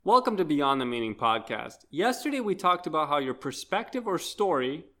Welcome to Beyond the Meaning podcast. Yesterday we talked about how your perspective or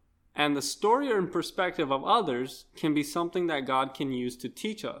story and the story or perspective of others can be something that God can use to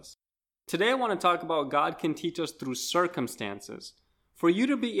teach us. Today I want to talk about God can teach us through circumstances. For you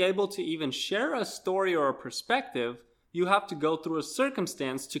to be able to even share a story or a perspective, you have to go through a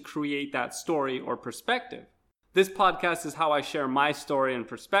circumstance to create that story or perspective. This podcast is how I share my story and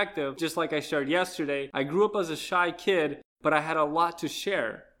perspective. Just like I shared yesterday, I grew up as a shy kid, but I had a lot to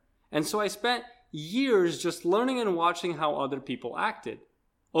share. And so I spent years just learning and watching how other people acted.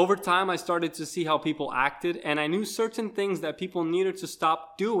 Over time, I started to see how people acted, and I knew certain things that people needed to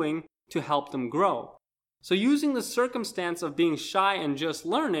stop doing to help them grow. So using the circumstance of being shy and just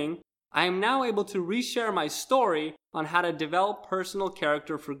learning, I am now able to reshare my story on how to develop personal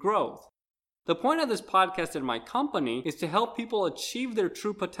character for growth. The point of this podcast in my company is to help people achieve their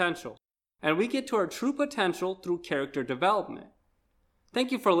true potential. And we get to our true potential through character development.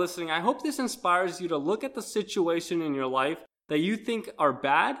 Thank you for listening. I hope this inspires you to look at the situation in your life that you think are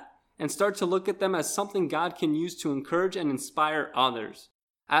bad and start to look at them as something God can use to encourage and inspire others.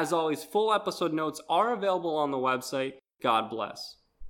 As always, full episode notes are available on the website. God bless.